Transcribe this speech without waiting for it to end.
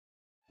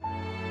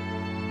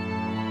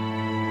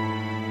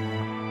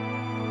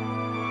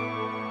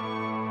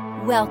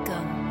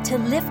Welcome to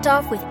Lift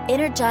Off with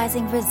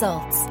Energizing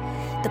Results,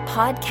 the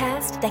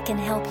podcast that can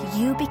help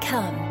you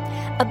become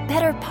a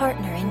better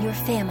partner in your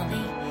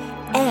family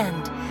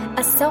and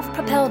a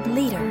self-propelled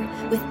leader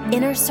with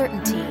inner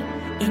certainty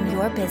in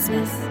your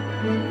business.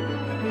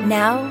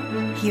 Now,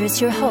 here's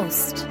your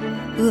host,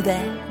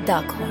 Uwe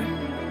Daghorn.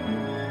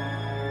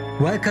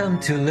 Welcome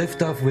to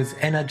Lift Off with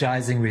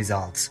Energizing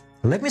Results.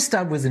 Let me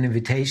start with an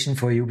invitation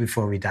for you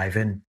before we dive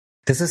in.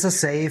 This is a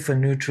safe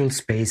and neutral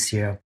space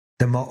here.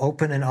 The more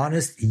open and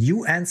honest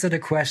you answer the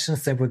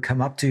questions that will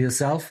come up to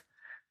yourself,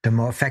 the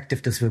more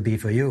effective this will be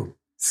for you.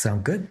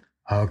 Sound good?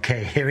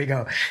 Okay, here we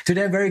go.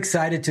 Today I'm very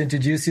excited to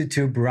introduce you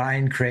to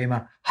Brian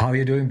Kramer. How are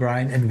you doing,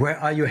 Brian? And where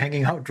are you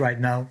hanging out right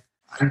now?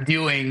 I'm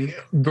doing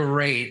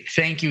great.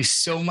 Thank you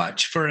so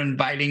much for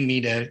inviting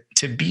me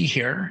to be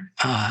here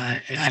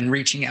and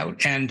reaching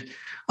out. And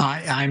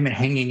I'm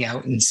hanging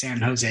out in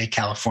San Jose,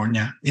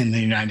 California, in the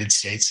United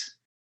States.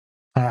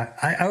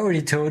 I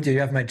already told you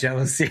have my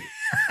jealousy.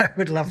 I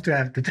would love to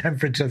have the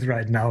temperatures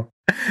right now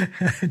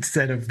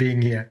instead of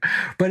being here.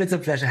 But it's a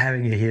pleasure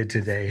having you here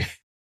today.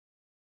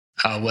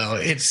 Well,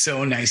 it's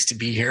so nice to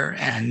be here.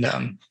 And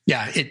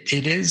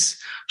it is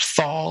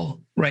fall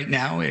right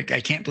now.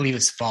 I can't believe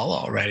it's fall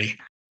already.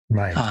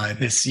 Right.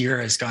 This year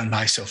has gone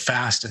by so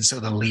fast. And so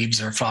the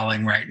leaves are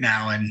falling right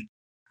now. And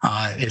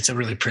it's a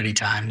really pretty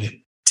time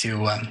to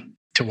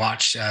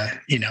watch,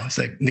 it's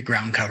like the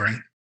ground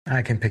covering.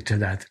 I can picture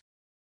that.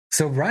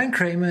 So Brian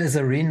Kramer is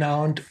a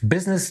renowned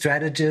business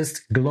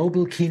strategist,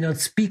 global keynote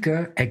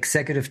speaker,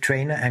 executive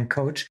trainer, and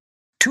coach,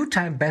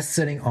 two-time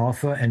best-selling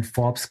author and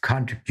Forbes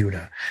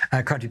contributor,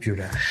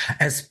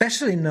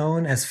 especially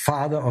known as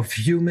father of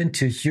human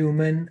to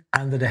human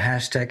under the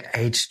hashtag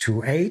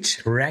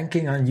H2H,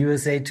 ranking on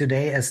USA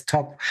Today as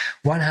top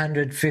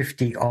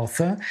 150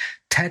 author,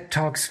 TED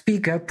Talk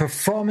speaker,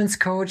 performance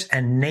coach,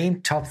 and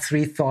named top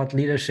 3 thought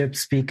leadership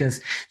speakers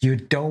you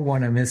don't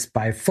want to miss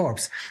by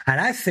Forbes. And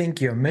I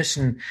think your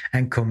mission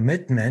and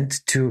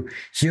commitment to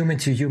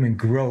human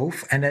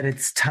growth and that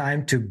it's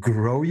time to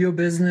grow your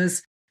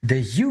business the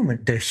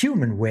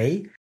human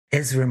way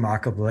is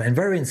remarkable and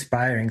very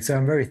inspiring. So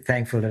I'm very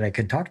thankful that I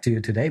can talk to you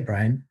today,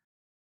 Brian.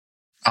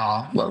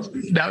 Well,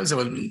 that was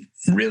a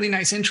really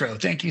nice intro.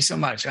 Thank you so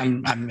much.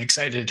 I'm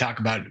excited to talk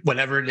about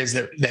whatever it is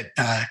that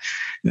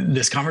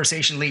this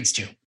conversation leads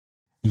to.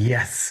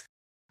 Yes,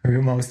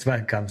 you're most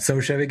welcome.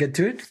 So shall we get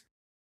to it?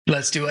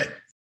 Let's do it.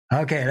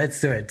 Okay, let's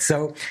do it.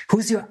 So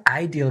who's your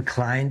ideal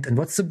client and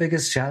what's the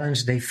biggest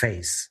challenge they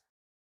face?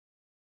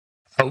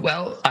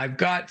 Well, I've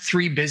got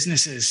 3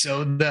 businesses,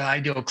 so the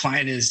ideal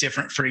client is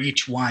different for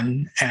each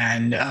one.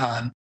 And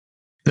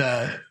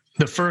the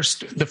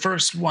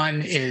first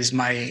one is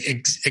my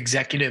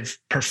executive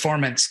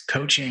performance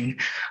coaching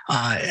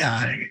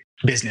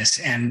business,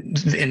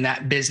 and in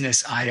that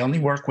business, I only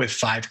work with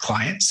 5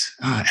 clients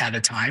at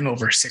a time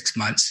over 6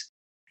 months.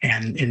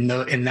 And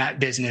in that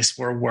business,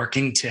 we're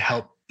working to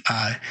help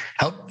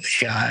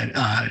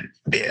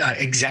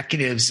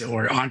executives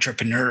or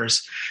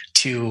entrepreneurs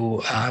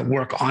to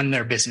work on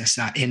their business,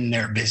 not in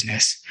their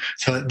business,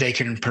 so that they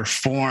can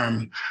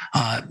perform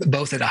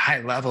both at a high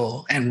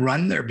level and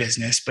run their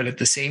business, but at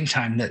the same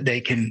time that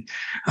they can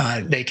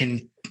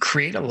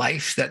create a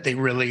life that they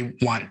really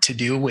want to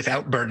do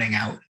without burning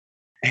out.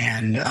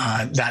 And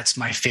that's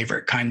my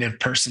favorite kind of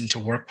person to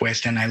work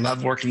with. And I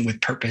love working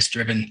with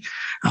purpose-driven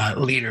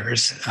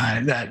leaders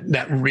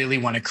that really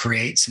want to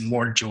create some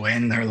more joy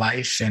in their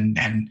life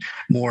and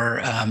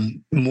more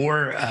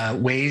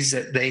ways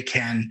that they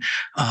can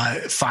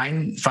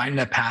find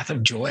a path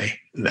of joy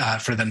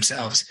for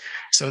themselves.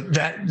 So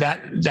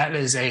that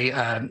is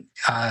a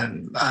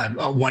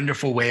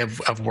wonderful way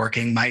of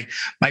working. My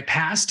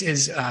past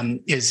is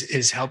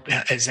as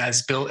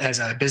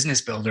a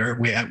business builder.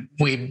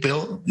 We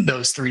built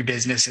those 3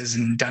 businesses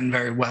and done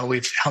very well.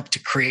 We've helped to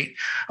create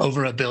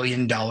over $1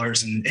 billion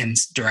in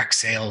direct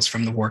sales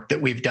from the work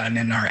that we've done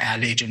in our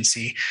ad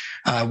agency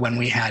when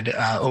we had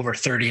over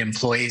 30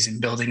 employees,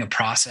 and building a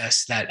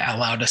process that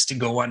allowed us to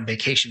go on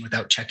vacation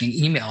without checking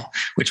email,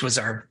 which was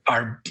our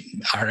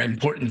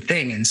important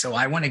thing. And so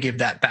I want to give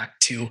that back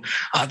to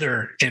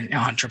other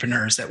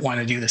entrepreneurs that want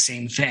to do the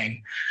same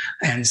thing.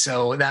 And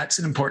so that's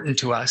important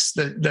to us.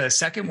 The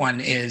second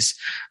one is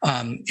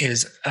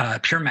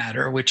Pure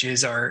Matter, which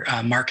is our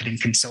marketing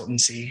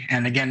consultancy.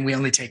 And again, we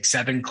only take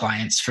 7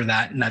 clients for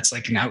that. And that's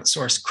like an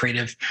outsourced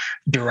creative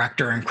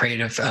director and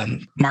creative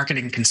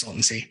marketing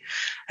consultancy.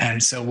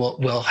 And so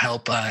we'll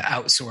help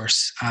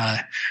outsource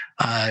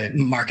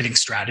marketing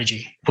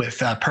strategy with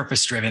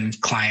purpose-driven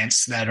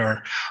clients that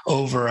are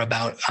over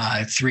about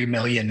 3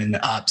 million and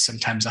up,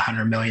 sometimes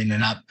 100 million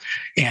and up,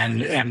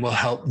 and we'll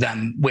help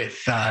them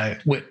with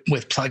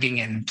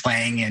plugging and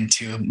playing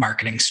into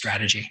marketing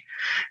strategy.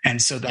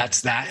 And so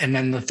that's that. And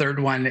then the third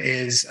one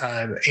is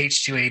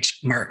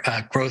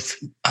H2H Growth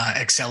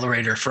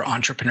Accelerator for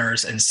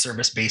entrepreneurs and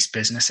service-based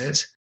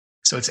businesses.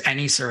 So it's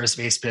any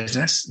service-based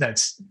business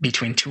that's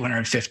between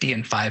 $250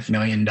 and $5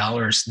 million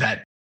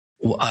that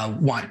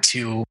want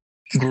to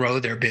grow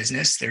their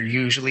business. They're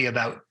usually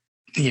about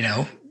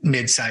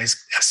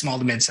small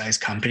to mid-size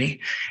company.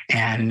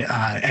 And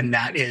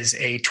that is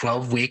a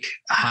 12-week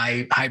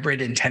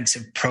hybrid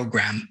intensive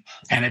program.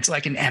 And it's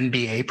like an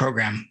MBA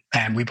program.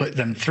 And we put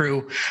them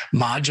through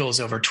modules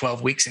over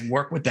 12 weeks and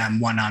work with them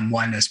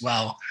one-on-one as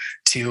well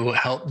to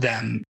help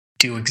them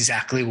do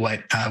exactly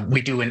what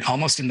we do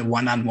almost in the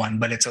one-on-one,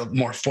 but it's a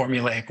more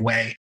formulaic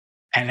way.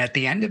 And at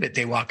the end of it,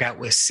 they walk out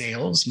with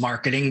sales,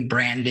 marketing,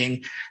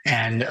 branding,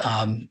 and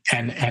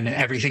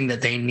everything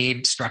that they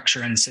need,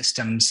 structure and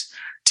systems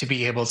to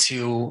be able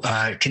to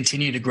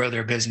continue to grow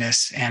their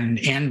business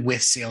and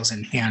with sales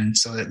in hand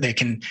so that they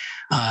can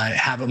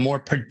have a more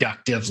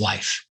productive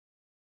life.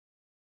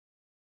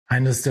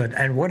 Understood.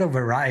 And what a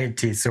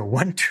variety. So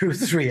 1, 2,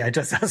 3. I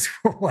just asked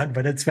for one,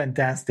 but it's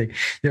fantastic.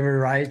 The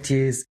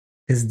variety is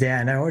there.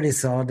 And I already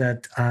saw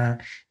that,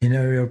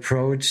 you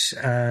approach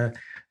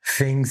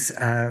things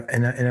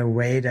in a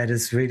way that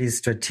is really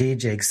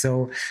strategic.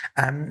 So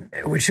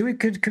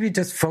could we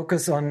just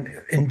focus on,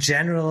 in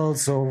general,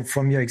 so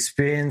from your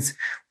experience,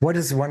 what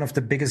is one of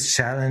the biggest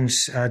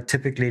challenge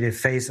typically they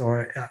face,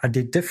 or are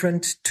they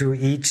different to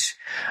each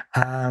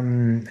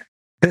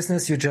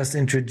business you just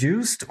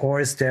introduced, or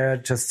is there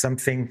just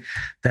something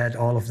that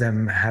all of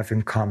them have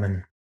in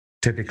common?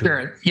 Typically.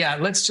 Sure. Yeah.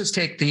 Let's just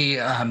take the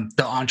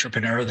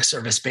entrepreneur, the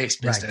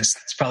service-based business.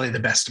 Right. That's probably the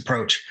best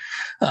approach.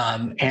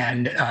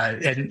 And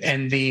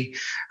the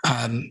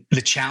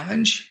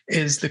challenge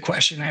is the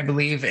question, I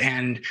believe,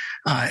 and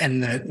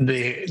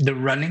the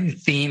running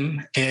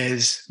theme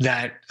is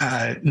that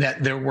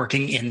they're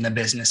working in the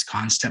business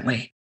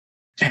constantly,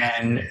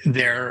 and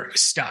they're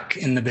stuck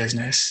in the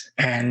business,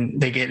 and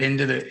they get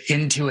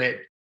into it.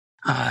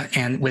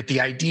 And with the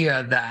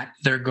idea that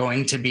they're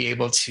going to be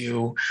able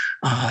to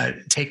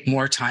take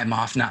more time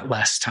off, not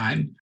less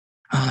time,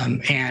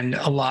 and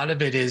a lot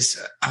of it is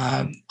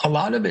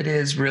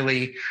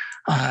really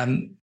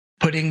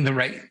putting the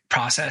right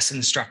process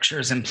and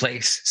structures in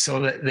place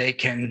so that they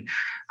can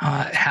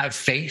have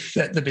faith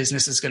that the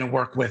business is going to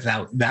work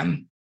without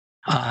them.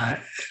 A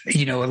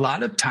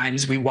lot of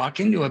times we walk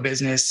into a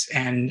business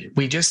and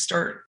we just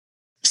start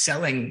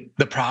selling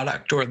the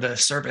product or the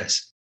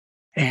service.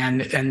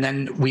 And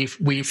then we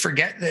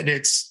forget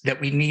that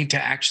we need to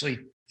actually,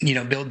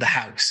 build the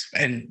house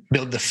and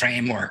build the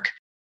framework.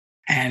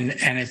 And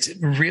it's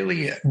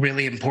really,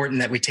 really important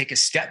that we take a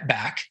step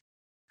back,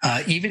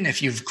 even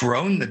if you've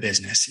grown the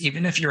business,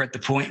 even if you're at the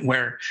point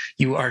where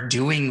you are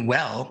doing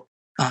well,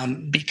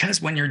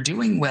 because when you're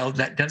doing well,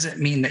 that doesn't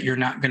mean that you're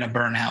not going to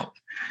burn out.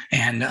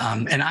 And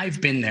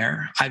I've been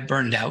there. I've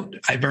burned out.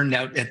 I burned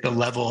out at the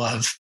level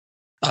of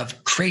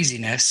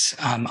craziness.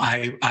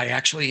 I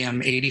actually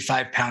am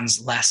 85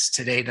 pounds less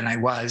today than I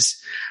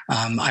was.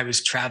 I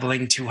was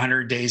traveling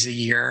 200 days a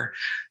year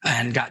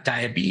and got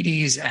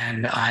diabetes,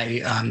 and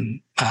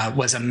I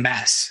was a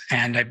mess,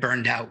 and I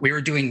burned out. We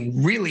were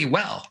doing really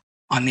well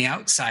on the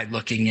outside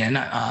looking in.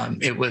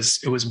 It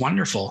was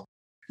wonderful.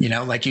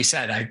 Like you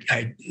said,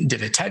 I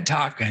did a TED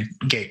Talk, I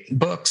gave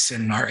books,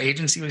 and our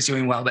agency was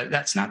doing well, but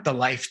that's not the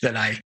life that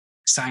I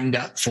signed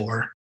up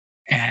for.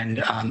 And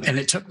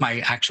it took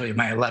my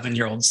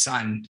 11-year-old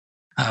son,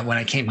 when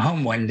I came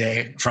home one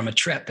day from a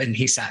trip, and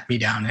he sat me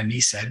down and he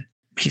said,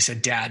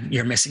 "Dad,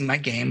 you're missing my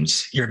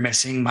games. You're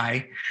missing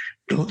my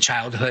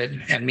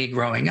childhood and me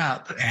growing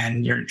up.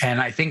 And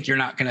I think you're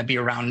not going to be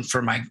around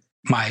for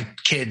my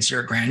kids,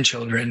 your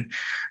grandchildren,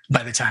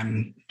 by the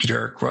time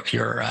they're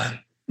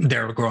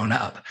grown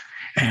up."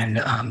 And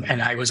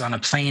I was on a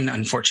plane,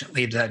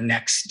 unfortunately, the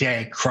next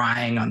day,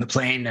 crying on the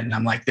plane. And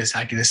I'm like, this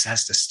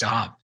has to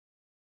stop.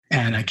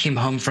 And I came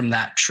home from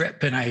that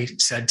trip and I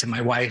said to my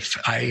wife,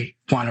 I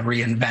want to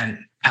reinvent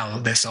how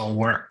this all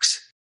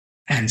works.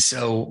 And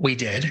so we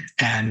did.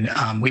 And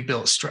we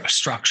built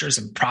structures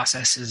and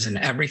processes and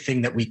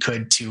everything that we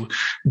could to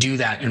do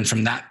that. And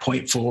from that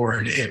point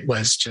forward, it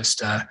was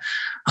just a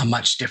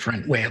much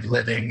different way of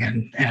living.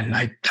 And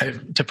I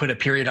to put a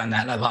period on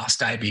that, I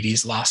lost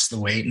diabetes, lost the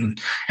weight,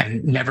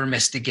 and never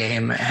missed a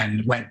game,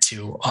 and went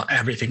to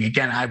everything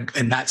again.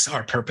 And that's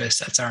our purpose.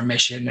 That's our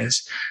mission,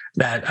 is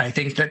that I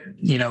think that,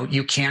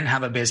 you can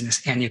have a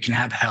business and you can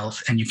have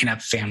health and you can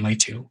have family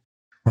too.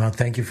 Well,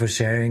 thank you for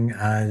sharing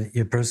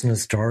your personal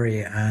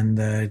story, and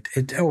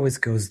it always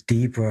goes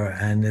deeper,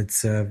 and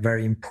it's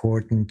very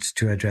important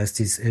to address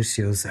these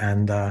issues.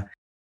 And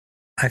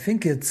I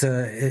think it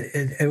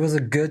was a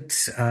good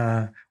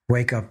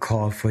wake-up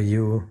call for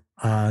you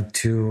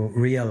to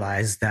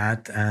realize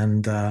that,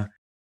 and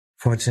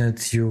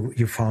fortunate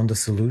you found a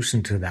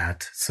solution to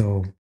that.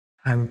 So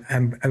I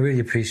really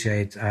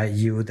appreciate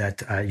you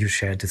that you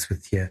shared this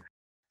with you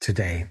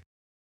today.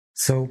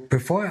 So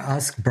before I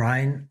ask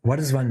Brian, what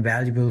is one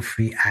valuable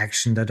free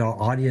action that our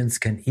audience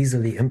can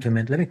easily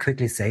implement? Let me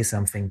quickly say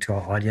something to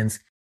our audience.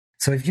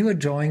 So if you are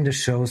enjoying the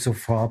show so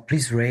far,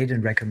 please rate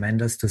and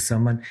recommend us to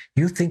someone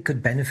you think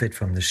could benefit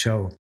from the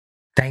show.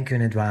 Thank you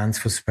in advance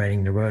for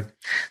spreading the word.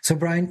 So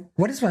Brian,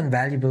 what is one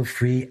valuable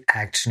free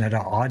action that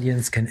our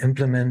audience can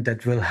implement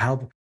that will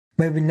help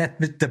maybe not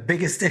the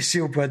biggest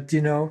issue, but,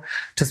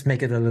 just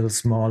make it a little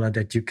smaller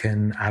that you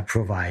can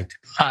provide.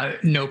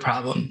 No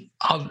problem.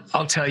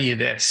 I'll tell you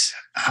this.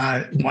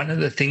 One of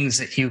the things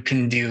that you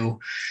can do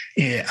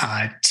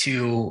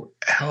to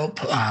help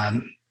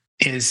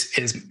is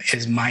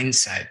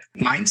mindset.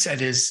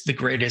 Mindset is the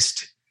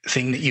greatest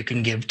thing that you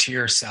can give to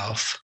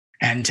yourself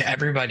and to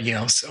everybody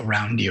else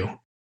around you.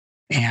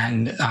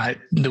 And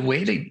the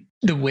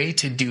way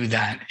to do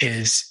that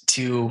is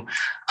to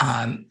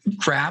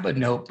grab a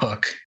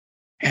notebook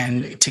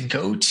and to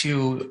go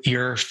to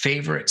your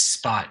favorite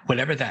spot,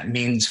 whatever that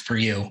means for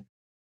you.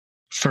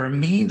 For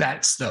me,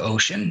 that's the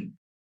ocean.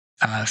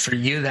 For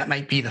you, that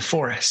might be the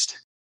forest,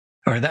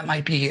 or that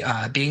might be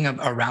being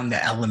around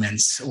the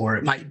elements,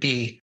 or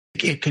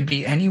it could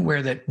be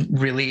anywhere that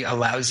really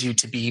allows you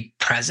to be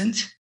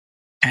present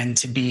and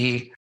to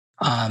be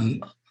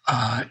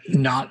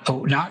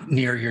not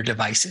near your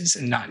devices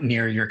and not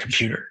near your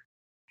computer.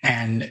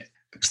 And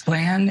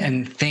plan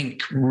and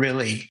think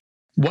really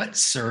what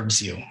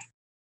serves you.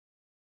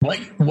 What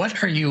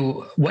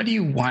do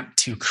you want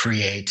to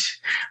create?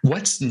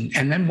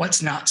 And then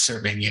what's not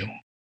serving you?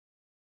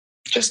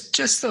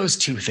 Just those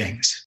two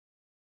things.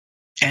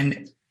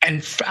 And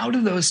out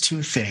of those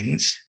two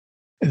things,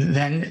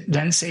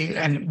 then say,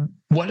 and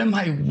what am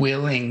I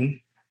willing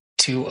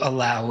to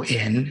allow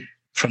in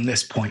from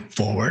this point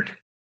forward?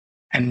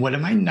 And what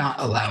am I not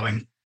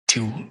going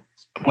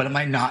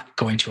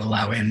to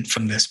allow in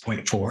from this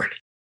point forward?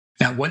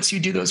 Now, once you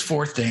do those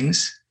four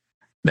things,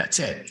 that's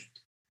it.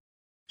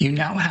 You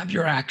now have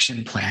your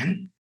action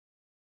plan,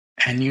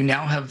 and you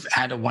now have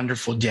had a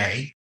wonderful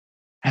day.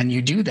 And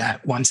you do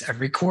that once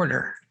every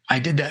quarter. I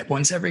did that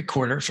once every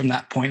quarter from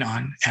that point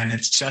on, and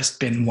it's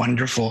just been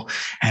wonderful.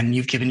 And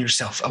you've given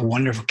yourself a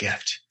wonderful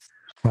gift.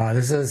 Wow,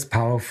 this is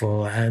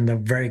powerful and a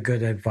very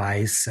good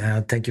advice.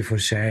 Thank you for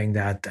sharing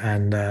that.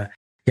 And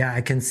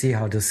I can see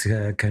how this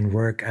can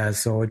work.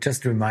 So it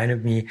just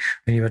reminded me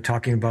when you were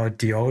talking about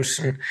the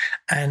ocean.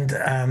 And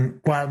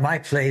my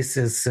place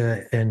is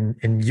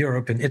in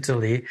Europe, in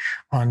Italy,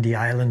 on the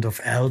island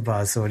of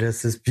Elba. So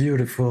there's this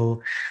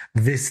beautiful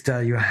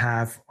vista you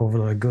have over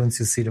the lagoons.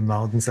 You see the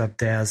mountains up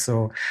there.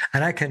 So,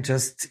 and I can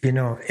just,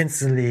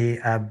 instantly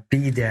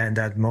be there in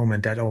that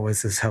moment. That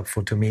always is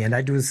helpful to me. And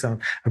I do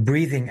a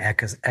breathing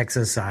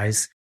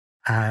exercise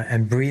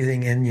and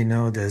breathing in,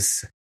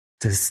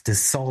 this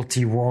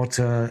salty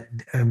water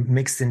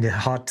mixed in the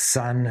hot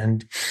sun,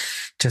 and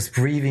just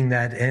breathing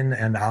that in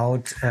and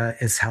out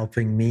is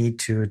helping me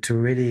to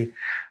really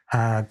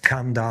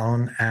calm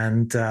down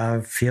and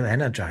feel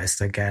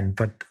energized again.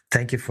 But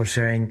thank you for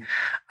sharing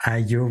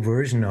your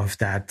version of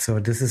that. So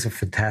this is a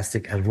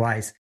fantastic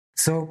advice.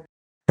 So,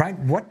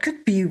 Brian, what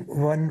could be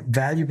one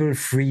valuable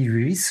free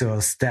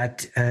resource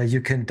that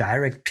you can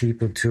direct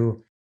people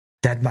to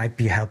that might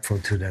be helpful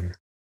to them?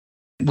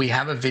 We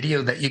have a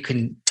video that you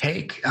can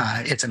take.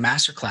 It's a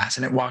masterclass,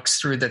 and it walks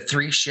through the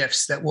 3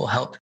 shifts that will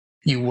help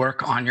you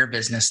work on your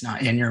business,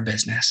 not in your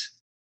business.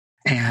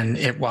 And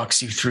it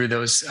walks you through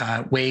those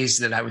ways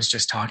that I was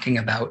just talking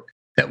about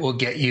that will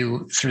get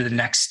you through the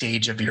next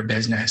stage of your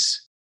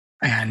business.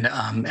 And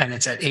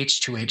it's at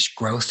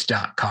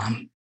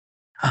h2hgrowth.com.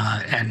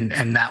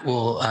 And that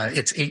will,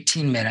 it's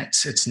 18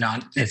 minutes. It's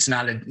not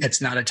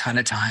a ton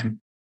of time.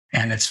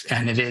 And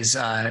it is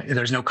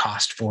there's no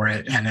cost for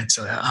it, and it's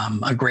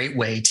a great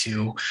way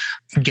to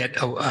get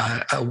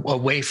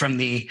away from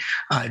the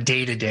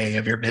day-to-day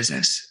of your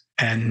business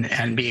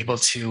and be able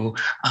to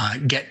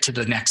get to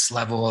the next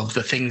level of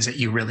the things that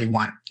you really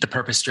want, the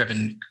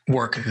purpose-driven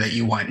work that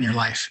you want in your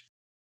life.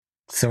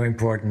 So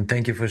important.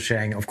 Thank you for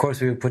sharing. Of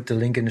course, we will put the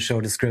link in the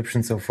show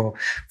description so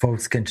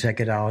folks can check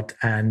it out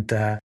and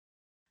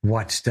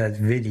watch that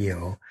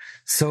video.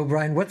 So,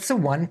 Brian, what's the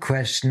one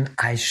question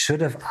I should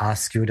have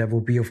asked you that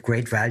will be of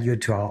great value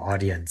to our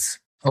audience?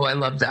 Oh, I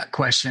love that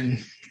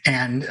question.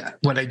 And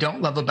what I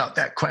don't love about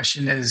that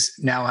question is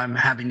now I'm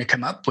having to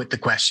come up with the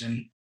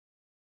question.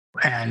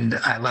 And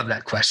I love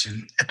that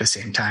question at the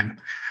same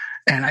time.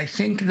 And I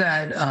think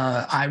that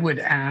I would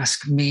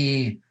ask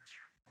me,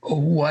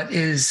 what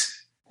is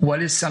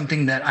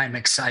something that I'm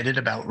excited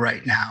about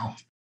right now?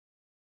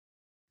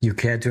 You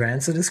care to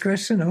answer this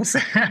question also?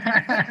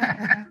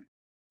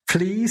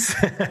 Please.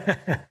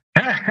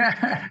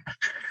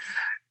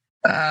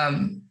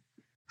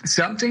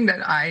 Something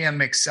that I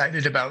am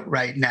excited about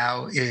right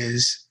now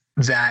is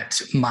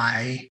that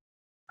my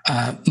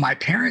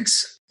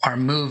parents are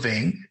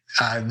moving.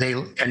 And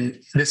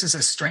this is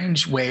a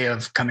strange way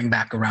of coming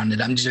back around it.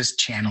 I'm just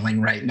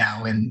channeling right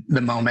now in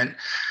the moment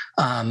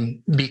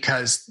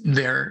because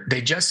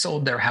they just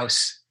sold their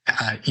house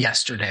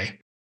yesterday.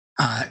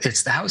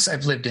 It's the house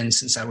I've lived in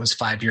since I was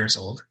 5 years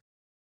old.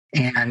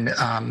 And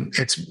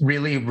it's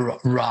really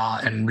raw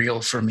and real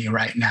for me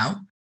right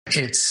now.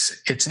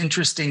 It's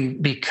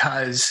interesting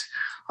because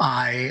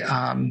I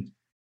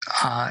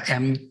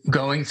am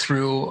going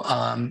through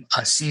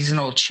a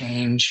seasonal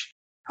change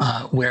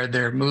where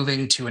they're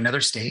moving to another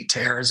state, to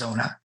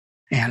Arizona.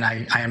 And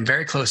I am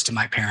very close to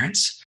my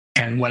parents.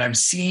 And what I'm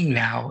seeing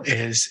now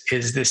is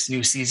this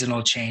new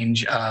seasonal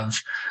change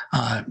of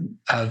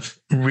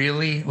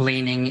really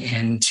leaning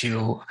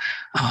into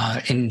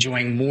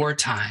enjoying more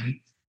time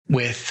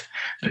with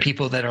the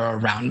people that are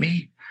around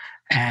me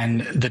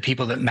and the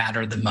people that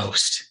matter the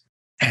most.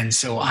 And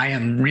so I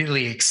am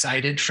really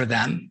excited for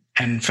them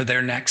and for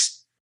their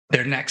next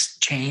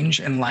change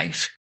in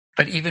life,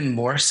 but even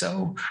more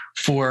so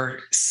for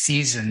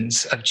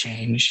seasons of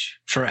change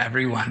for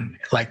everyone.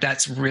 Like,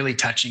 that's really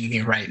touching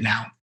me right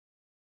now.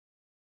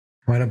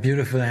 What a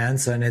beautiful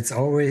answer. And it's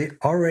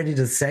already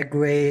the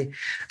segue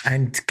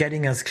and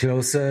getting us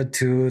closer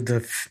to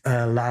the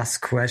last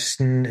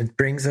question. It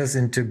brings us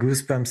into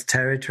goosebumps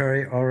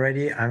territory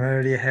already. I'm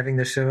already having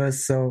the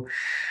shivers. So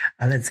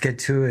let's get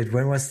to it.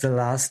 When was the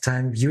last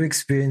time you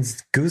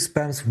experienced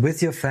goosebumps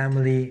with your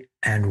family,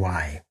 and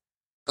why?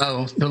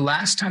 Oh, the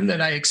last time that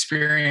I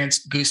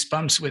experienced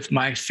goosebumps with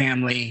my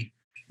family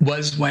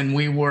was when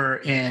we were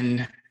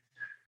in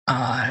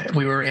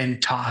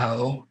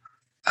Tahoe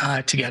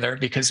together,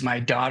 because my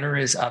daughter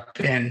is up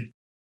in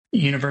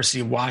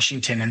University of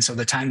Washington, and so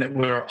the time that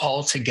we're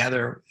all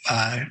together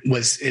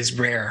is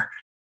rare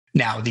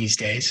now these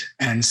days.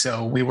 And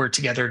so we were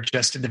together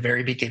just at the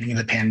very beginning of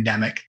the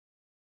pandemic,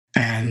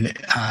 and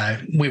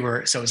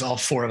so it was all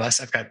four of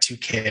us. I've got two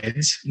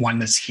kids, one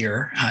that's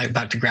here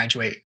about to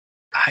graduate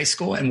high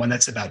school, and one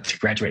that's about to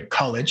graduate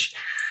college.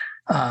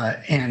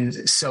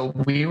 And so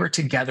we were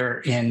together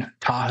in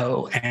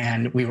Tahoe,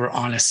 and we were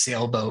on a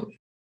sailboat.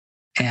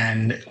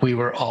 And we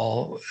were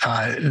all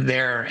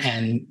there,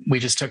 and we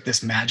just took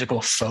this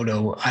magical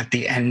photo at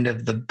the end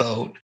of the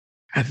boat,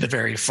 at the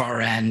very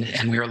far end.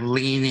 And we were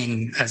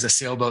leaning, as a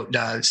sailboat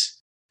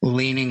does,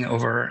 leaning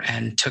over,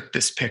 and took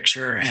this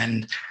picture.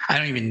 And I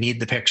don't even need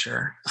the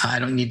picture. I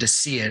don't need to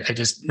see it. I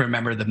just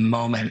remember the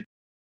moment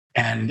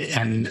and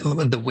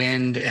the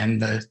wind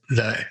and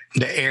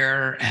the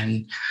air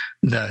and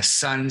the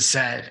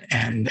sunset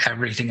and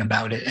everything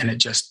about it. And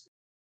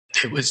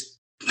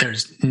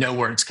there's no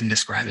words can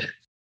describe it.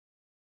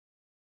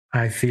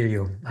 I feel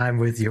you. I'm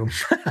with you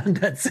on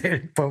that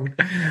sailboat.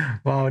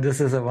 Wow, this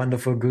is a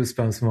wonderful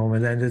goosebumps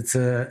moment, and it's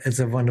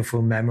a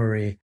wonderful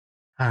memory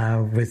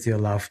with your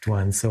loved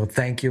one. So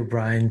thank you,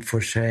 Brian,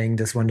 for sharing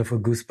this wonderful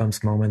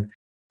goosebumps moment.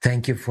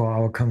 Thank you for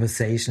our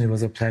conversation. It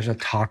was a pleasure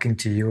talking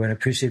to you, and I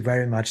appreciate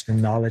very much the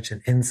knowledge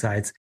and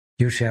insights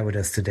you share with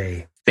us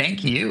today.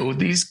 Thank you.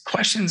 These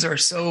questions are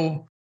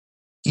so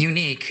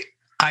unique.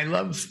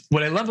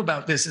 What I love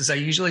about this is I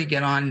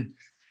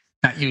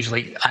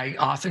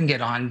often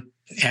get on,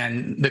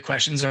 and the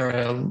questions are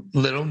a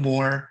little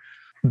more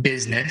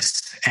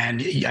business.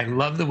 And I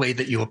love the way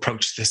that you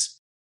approach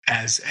this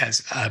as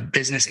a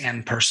business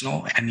and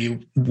personal. And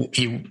you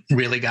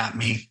really got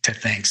me to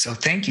think. So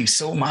thank you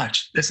so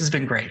much. This has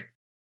been great.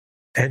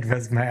 It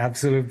was my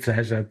absolute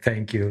pleasure.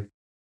 Thank you.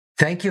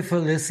 Thank you for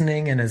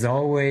listening. And as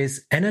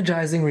always,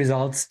 energizing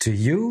results to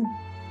you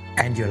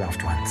and your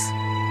loved ones.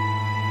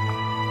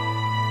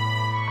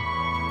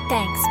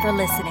 Thanks for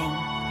listening.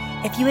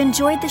 If you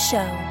enjoyed the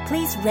show,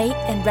 please rate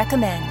and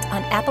recommend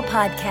on Apple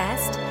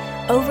Podcast,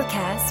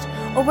 Overcast,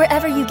 or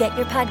wherever you get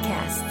your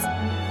podcasts.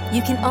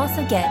 You can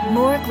also get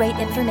more great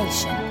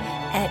information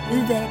at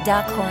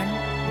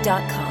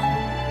uwedaghorn.com.